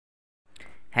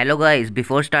Hello guys,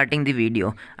 before starting the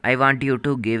video, I want you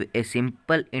to give a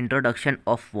simple introduction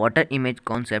of water image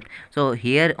concept. So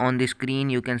here on the screen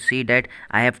you can see that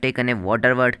I have taken a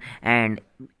water word and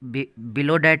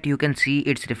below that you can see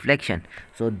its reflection.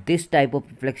 So this type of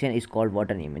reflection is called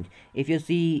water image. If you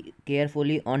see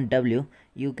carefully on W,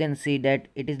 you can see that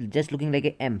it is just looking like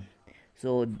a M.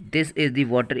 So this is the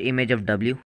water image of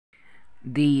W.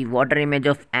 The water image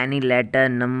of any letter,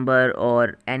 number,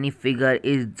 or any figure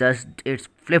is just its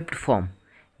flipped form.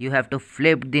 You have to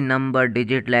flip the number,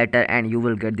 digit, letter, and you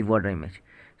will get the water image.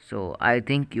 So I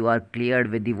think you are cleared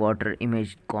with the water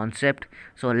image concept.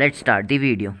 So let's start the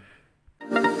video.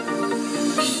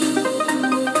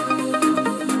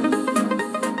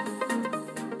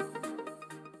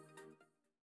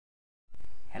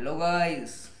 Hello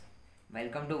guys,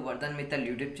 welcome to Vardhan Mittal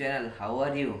YouTube channel. How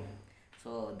are you?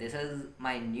 So this is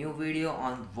my new video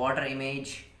on water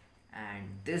image, and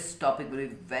this topic will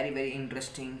be very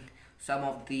interesting. Some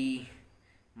of the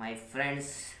my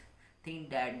friends think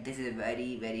that this is a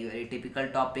very typical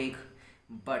topic,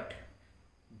 but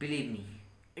believe me,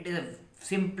 it is the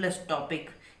simplest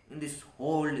topic in this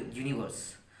whole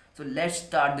universe. So let's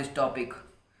start this topic.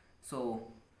 So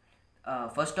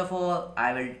first of all,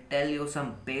 I will tell you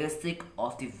some basic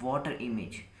of the water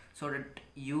image so that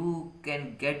you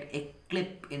can get a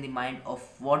clip in the mind of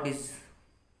what is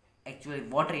actually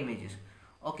water images.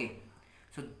 Okay,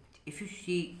 so if you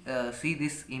see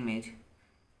this image,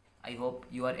 I hope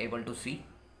you are able to see.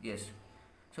 Yes.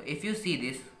 So if you see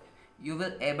this, you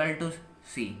will able to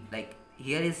see like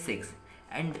here is 6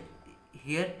 and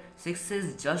here 6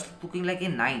 is just looking like a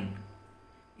 9.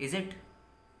 Is it?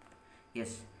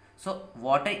 Yes. So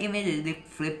water image is the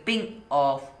flipping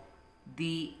of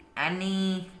the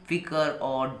any figure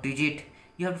or digit.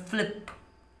 You have to flip.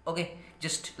 Okay,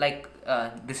 just like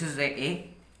this is a.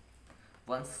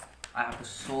 Once I have to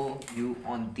show you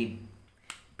on the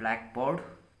blackboard.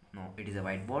 No, it is a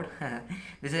whiteboard.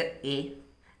 This is a,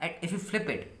 and if you flip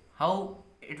it, how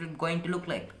it will going to look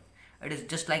like? It is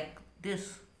just like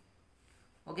this.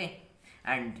 Okay,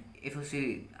 and if you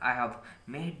see, I have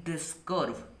made this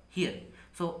curve here.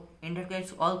 So in that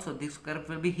case also this curve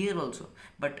will be here also,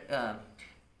 but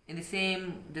in the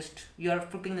same, just you are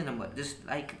flipping the number, just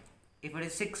like if it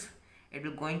is 6, it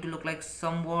will going to look like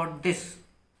somewhat this.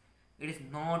 It is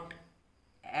not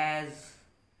as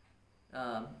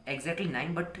exactly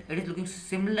 9, but it is looking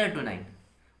similar to 9.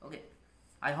 Okay,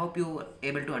 I hope you are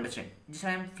able to understand. Just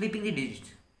I am flipping the digits.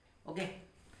 Okay,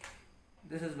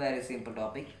 this is very simple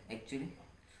topic actually.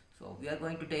 So we are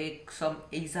going to take some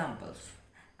examples,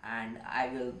 and I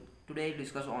will today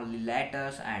discuss only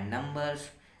letters and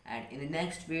numbers, and in the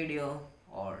next video,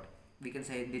 or we can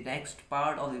say the next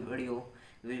part of the video,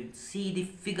 we will see the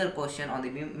figure question on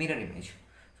the mirror image.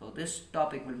 So this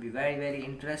topic will be very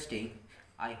interesting.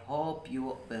 I hope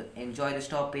you will enjoy this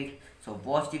topic. So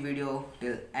watch the video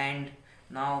till end.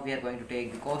 Now we are going to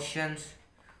take the questions.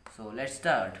 So let's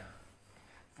start.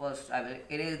 First I will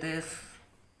erase this.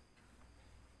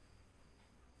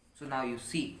 So now you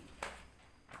see,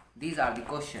 these are the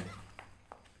questions.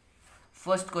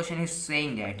 First question is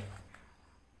saying that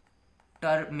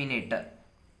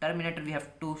terminator we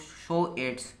have to show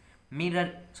its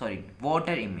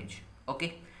water image.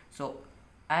 Okay, so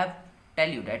I have tell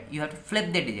you that you have to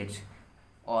flip the digits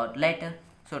or letter.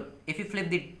 So if you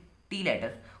flip the T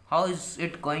letter, how is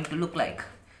it going to look like?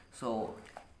 So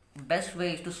best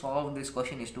way is to solve this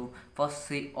question is to first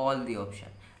see all the option,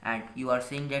 and you are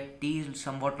seeing that T is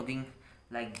somewhat looking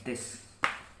like this.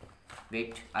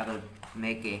 Wait, I will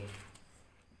make a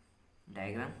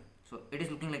diagram. So it is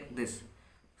looking like this.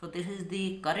 So this is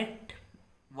the correct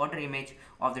water image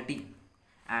of the T,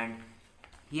 and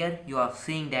here you are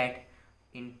seeing that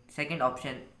in second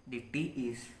option the T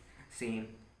is same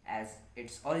as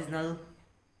its original,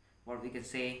 what we can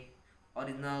say,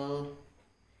 original,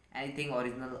 anything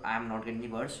original. I am not getting the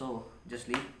word, so just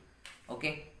leave.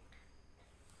 Okay,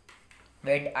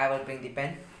 wait, I will bring the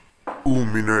pen. 2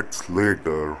 minutes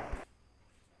later.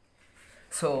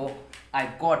 So I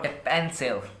got a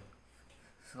pencil.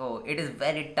 So it is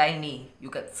very tiny, you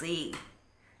can see.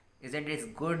 Isn't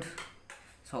it good?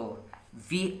 So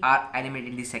we are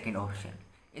animating the second option.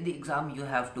 In the exam you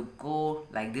have to go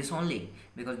like this only,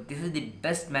 because this is the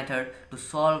best method to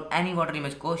solve any water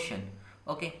image question.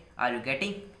 Okay, are you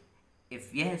getting?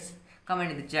 If yes,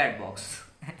 comment in the chat box.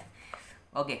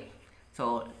 Okay,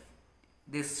 so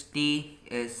this T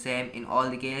is same in all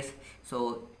the case.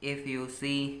 So if you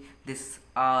see this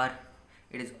R,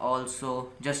 it is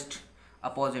also just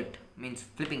opposite, means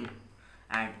flipping.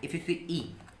 And if you see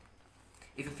E,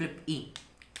 if you flip E,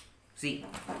 see,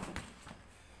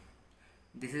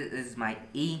 this is my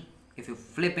E. if you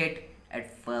flip it,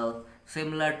 it will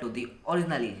similar to the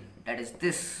originally, that is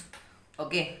this.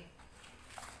 Okay,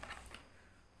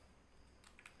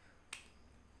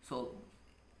 so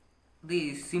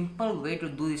the simple way to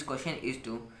do this question is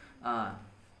to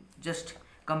just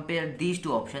compare these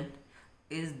two options.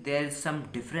 Is there some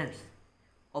difference?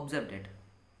 Observe that.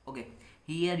 Okay,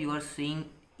 here you are seeing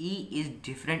E is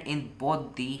different in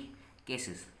both the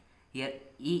cases. Here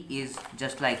E is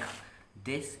just like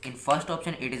this. In first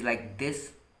option it is like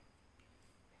this,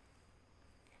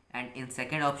 and in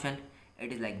second option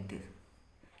it is like this.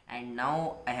 And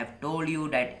now I have told you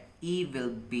that E will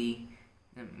be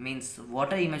means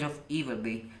water image of E will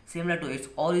be similar to its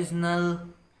original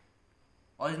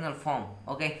form.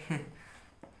 Okay,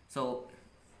 so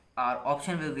our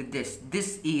option will be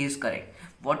this E is correct.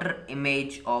 Water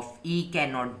image of E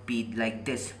cannot be like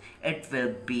this, it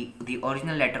will be the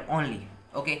original letter only.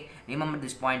 Okay, remember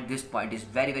this point. This point is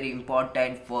very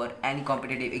important for any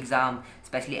competitive exam,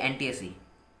 especially NTSE.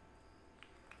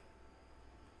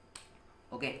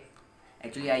 Okay,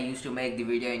 actually I used to make the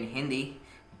video in Hindi,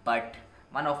 but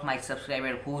one of my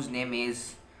subscriber whose name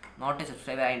is not a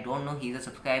subscriber, I don't know he's a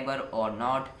subscriber or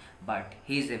not, but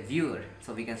he's a viewer,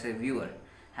 so we can say viewer,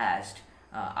 has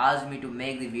asked me to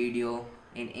make the video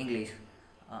in English.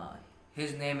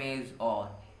 His name is, or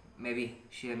maybe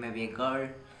she may be a girl,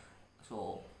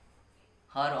 so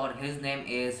her or his name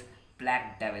is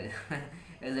Black Devil.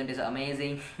 Isn't it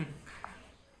amazing?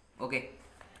 Okay,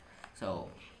 so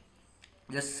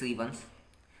just see once.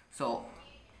 So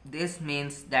this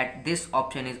means that this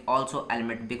option is also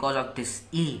element because of this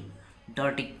E,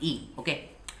 dirty E. Okay,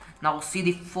 now see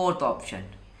the fourth option.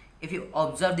 If you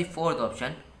observe the fourth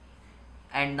option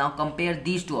and now compare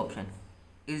these two options,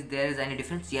 is there is any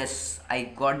difference? Yes, I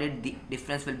got it. The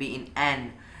difference will be in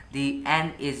N. The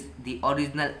N is the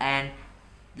original N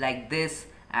like this,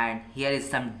 and here is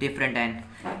some different N,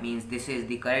 means this is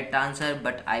the correct answer,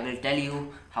 but I will tell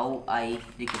you how I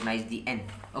recognize the N.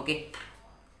 Okay,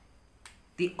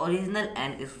 the original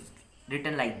N is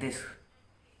written like this.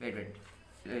 Wait, it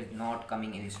is not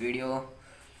coming in this video,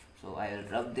 so I will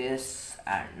rub this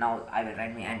and now I will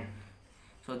write my N.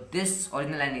 So this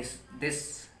original N is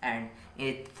this, and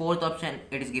in fourth option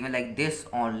it is given like this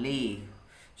only.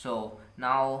 So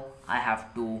now I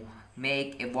have to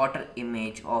make a water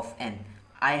image of N.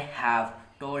 I have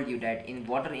told you that in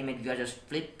water image we are just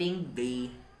flipping the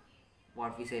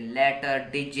what we say letter,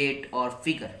 digit or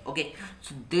figure. Okay,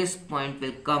 so this point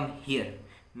will come here,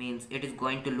 means it is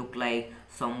going to look like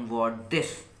somewhat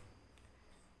this.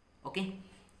 Okay,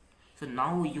 so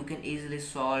now you can easily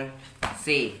solve,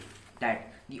 say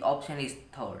that the option is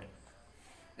third.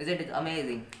 Isn't it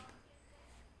amazing?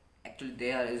 Actually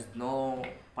there is no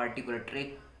particular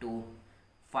trick to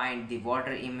find the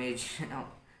water image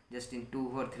just in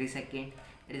 2 or 3 seconds.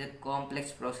 It is a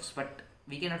complex process, but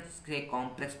we cannot say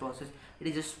complex process. It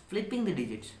is just flipping the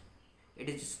digits. It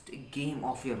is just a game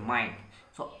of your mind.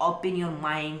 So open your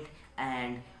mind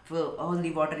and fill all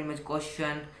the water image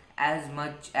question as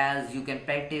much as you can.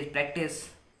 Practice,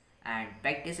 and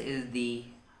practice is the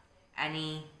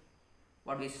any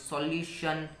what we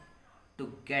solution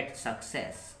to get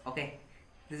success. Okay,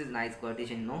 this is nice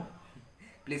quotation, no?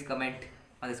 Please comment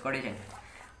on this quotation.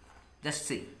 Just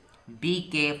see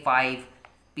BK5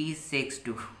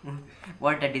 P62.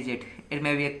 What a digit! It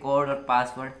may be a code or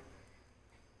password.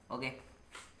 Okay,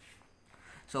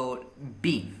 so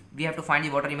B, we have to find the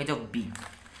water image of B.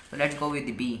 So let's go with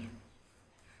the B.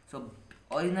 So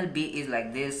original B is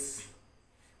like this.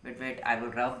 Wait, I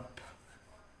will rub.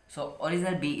 So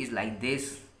original B is like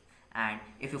this, and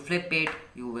if you flip it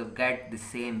you will get the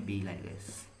same B like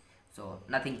this. So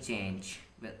nothing change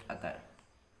will occur,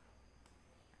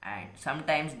 and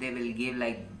sometimes they will give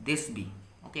like this B.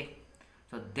 Okay,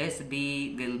 so this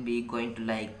B will be going to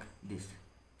like this.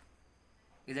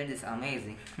 Isn't this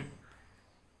amazing?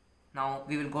 Now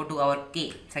we will go to our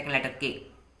K, second letter K.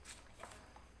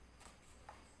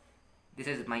 This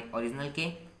is my original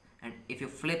K, and if you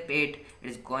flip it, it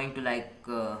is going to like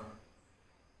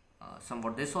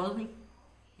somewhat this only.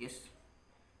 Yes,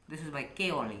 this is my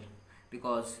K only,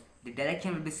 because the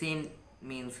direction will be same,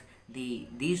 means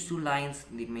these two lines,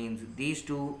 means these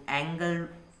two angle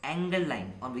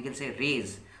line, or we can say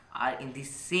rays, are in the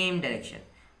same direction,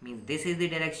 means this is the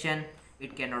direction.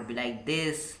 It cannot be like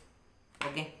this.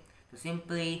 Okay, so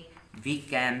simply we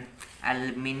can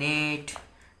eliminate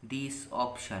this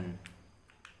option.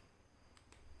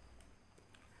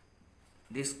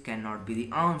 This cannot be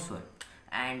the answer,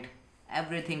 and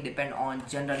everything depend on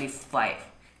generally 5.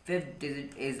 Fifth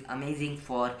digit is amazing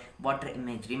for water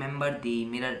image. Remember the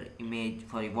mirror image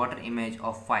for a water image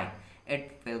of 5.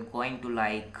 It will going to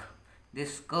like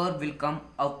this curve will come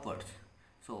upwards.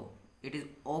 So it is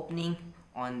opening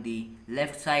on the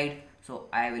left side, so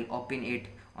I will open it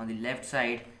on the left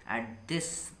side at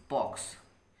this box.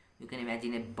 You can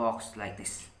imagine a box like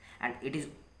this, and it is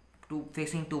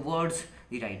facing towards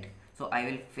the right, so I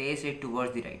will face it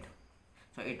towards the right.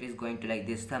 So it is going to like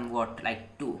this, somewhat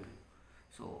like 2.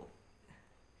 So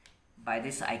by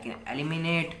this I can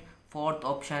eliminate fourth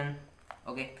option.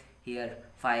 Okay, here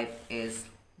 5 is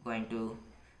going to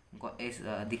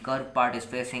the curved part is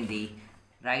facing the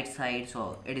right side,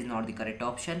 so it is not the correct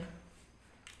option.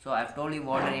 So I've told you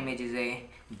water image is a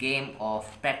game of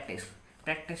practice.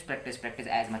 Practice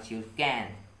as much you can.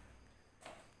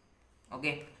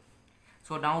 Okay,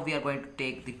 so now we are going to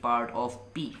take the part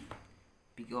of P,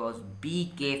 because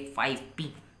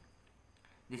BK5P,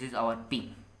 this is our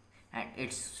P, and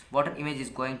its water image is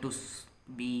going to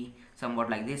be somewhat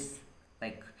like this,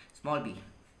 like small b.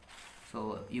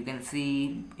 So you can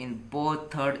see in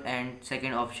both third and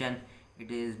second option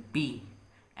it is B,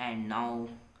 and now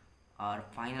our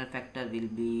final factor will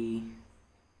be,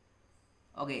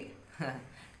 okay,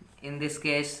 in this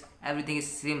case everything is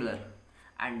similar,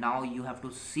 and now you have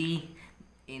to see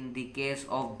in the case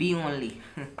of B only.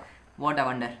 What a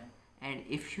wonder. And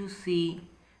if you see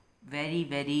very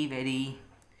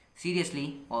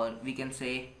seriously, or we can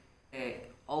say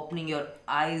opening your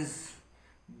eyes,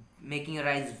 making your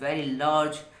eyes very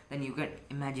large, then you can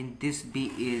imagine this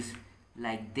B is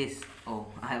like this. Oh,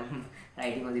 I am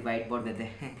writing on the whiteboard with a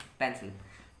pencil.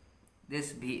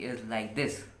 This B is like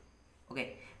this.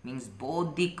 Okay, means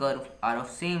both the curve are of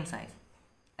same size,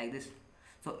 like this.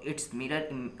 So its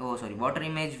water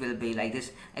image will be like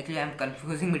this. Actually I am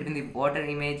confusing between the water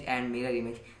image and mirror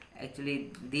image.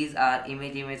 Actually these are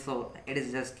image, so it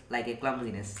is just like a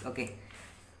clumsiness. Okay,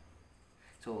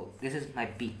 so this is my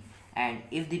B, and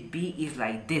if the B is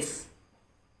like this,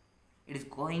 it is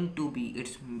going to be,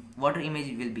 its water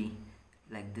image will be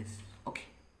like this. Okay,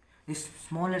 this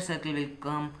smaller circle will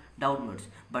come downwards,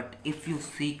 but if you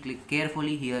see, click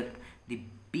carefully here, the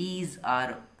B's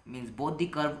are, means both the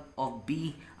curve of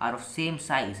B are of same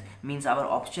size, means our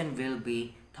option will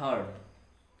be third.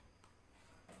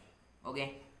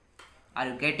 Okay, are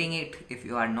you getting it? If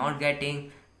you are not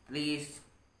getting, please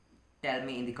tell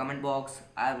me in the comment box.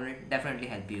 I will definitely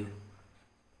help you.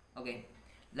 Okay,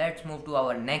 let's move to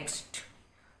our next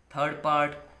third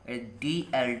part, is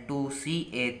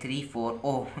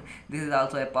DL2CA34. This is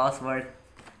also a password,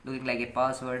 looking like a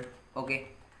password. Okay,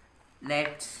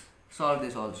 let's solve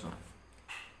this also.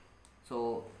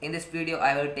 So in this video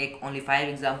I will take only 5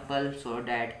 examples, so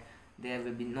that there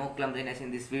will be no clumsiness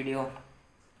in this video.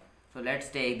 So let's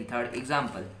take the third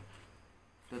example.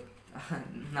 So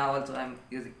now also I am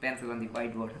using pencil on the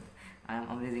whiteboard. I am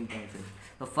amazing pencil.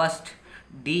 So first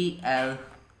DLD,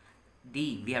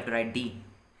 we have to write D.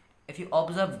 If you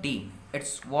observe D,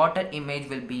 its water image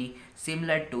will be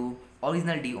similar to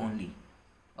original D only.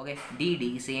 Okay,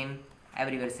 DD same,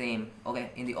 everywhere same.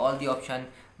 Okay, in the all the option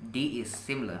D is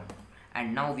similar.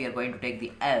 And now we are going to take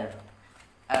the L.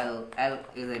 L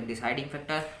is a deciding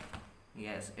factor.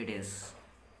 Yes, it is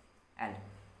L.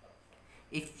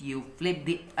 If you flip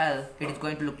the L, it is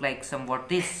going to look like somewhat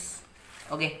this.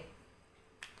 Okay,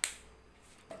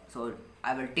 so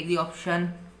I will take the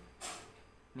option,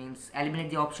 means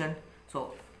eliminate the option.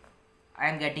 So I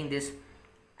am getting this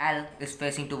L is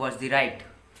facing towards the right,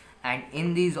 and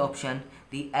in this option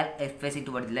the L is facing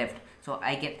towards the left. So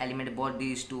I can eliminate both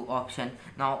these two options.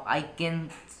 Now I can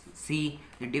see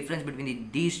the difference between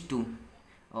these two.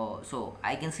 So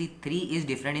I can see 3 is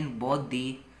different in both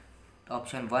the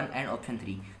option 1 and option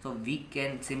 3. So we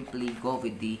can simply go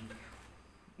with the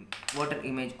water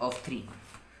image of 3.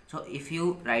 So if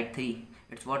you write 3,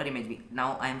 it's water image.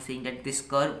 Now I am saying that this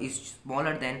curve is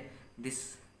smaller than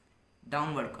this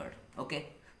downward curve. Okay,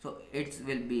 so it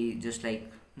will be just like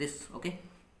this. Okay,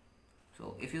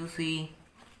 so if you see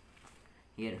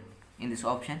here in this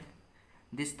option,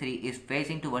 this 3 is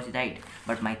facing towards the right,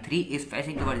 but my 3 is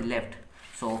facing towards the left.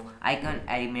 So I can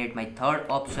eliminate my third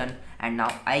option, and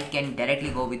now I can directly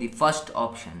go with the first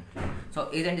option. So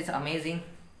isn't this amazing?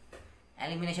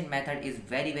 Elimination method is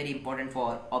very important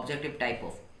for objective type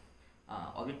of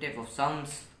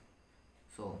sums.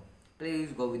 So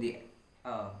please go with the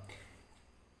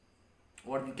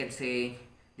what we can say,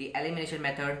 the elimination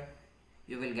method.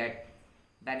 You will get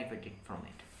benefited from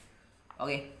it.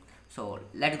 Okay, so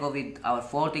let's go with our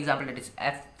fourth example, that is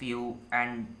FEU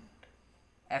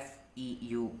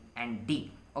and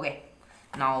D. Okay,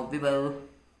 now we will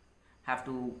have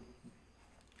to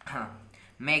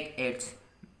make its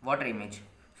water image.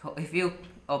 So if you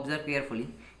observe carefully,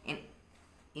 in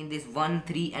in this 1,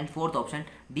 3 and 4th option,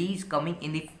 B is coming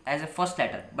in the as a first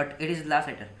letter, but it is last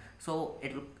letter. So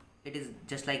it is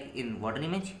just like in water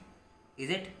image. Is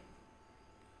it?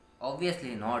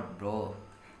 Obviously not, bro.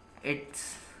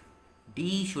 It's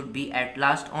D should be at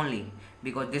last only,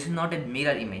 because this is not a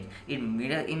mirror image. In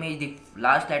mirror image, the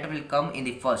last letter will come in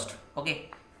the first. Okay,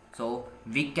 so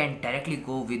we can directly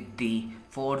go with the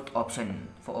fourth option.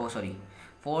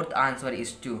 Fourth answer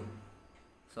is 2.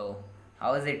 So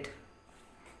how is it?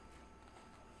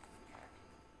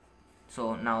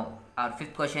 So now our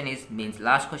fifth question is, means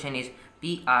last question is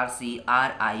PRCRIOUS.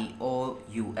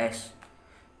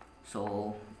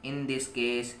 So in this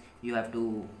case you have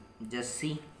to just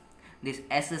see this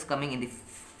S is coming in the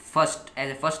first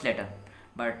as a first letter,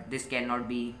 but this cannot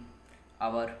be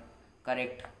our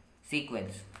correct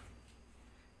sequence,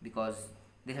 because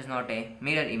this is not a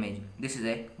mirror image, this is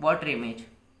a water image.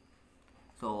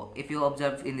 So if you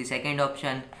observe in the second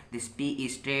option, this P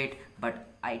is straight, but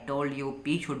I told you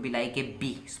P should be like a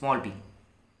B, small b.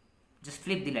 Just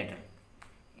flip the letter.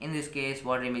 In this case,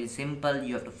 water image is simple.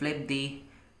 You have to flip the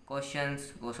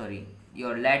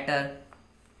your letter.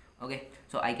 Okay,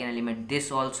 so I can eliminate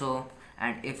this also.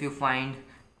 And if you find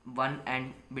 1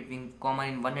 and between common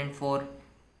in 1 and 4,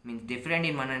 means different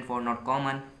in 1 and 4, not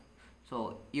common,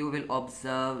 so you will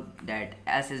observe that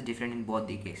S is different in both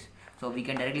the case. So we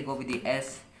can directly go with the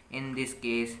S. In this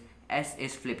case, S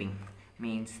is flipping,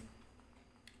 means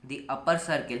the upper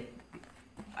circle,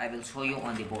 I will show you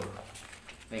on the board.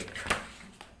 Wait,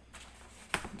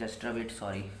 just rub it.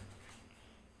 Sorry,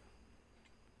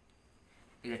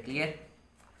 is it clear?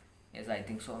 Yes, I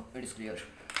think so. It is clear.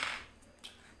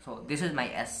 So this is my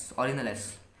S, original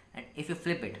S, and if you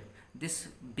flip it, this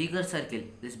bigger circle,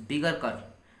 this bigger curve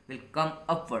will come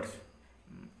upwards,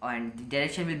 and the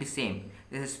direction will be same.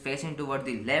 This is facing toward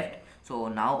the left, so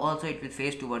now also it will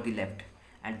face toward the left,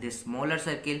 and this smaller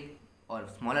circle or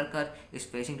smaller curve is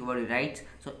facing toward the right,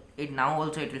 so it now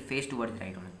also it will face toward the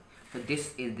right only. So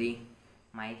this is the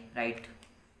my right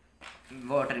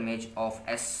water image of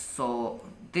S. So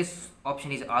this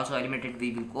option is also eliminated.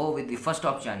 We will go with the first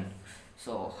option.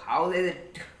 So how is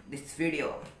it, this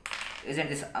video? Isn't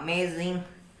this amazing?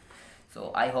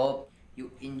 So I hope you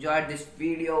enjoyed this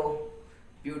video,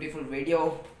 beautiful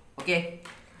video. Okay,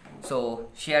 so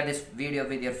share this video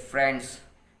with your friends,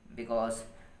 because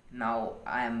now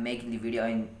I am making the video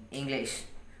in English,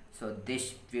 so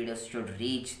this video should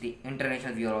reach the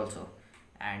international viewer also,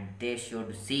 and they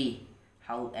should see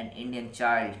how an Indian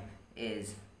child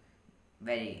is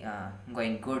very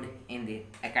going good in the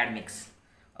academics.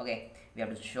 Okay, we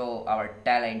have to show our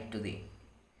talent to the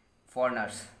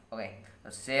foreigners. Okay, so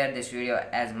share this video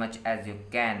as much as you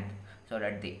can, so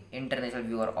that the international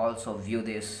viewer also view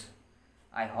this.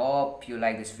 I hope you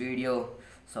like this video,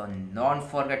 so don't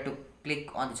forget to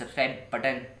click on the subscribe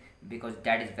button, because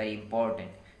that is very important.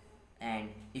 And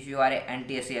if you are an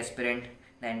NTSE aspirant,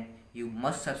 then you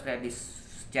must subscribe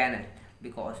this channel,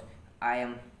 because I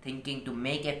am thinking to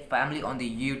make a family on the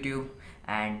YouTube,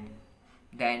 and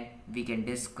then we can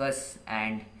discuss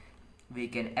and we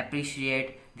can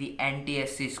appreciate the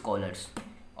NTSE scholars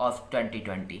of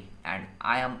 2020, and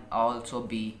I am also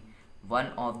be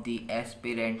one of the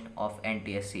aspirant of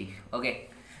NTSE. Okay,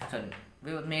 so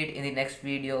we will meet in the next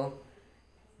video.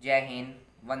 Jai Hind,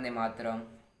 Vande Mataram,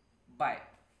 bye.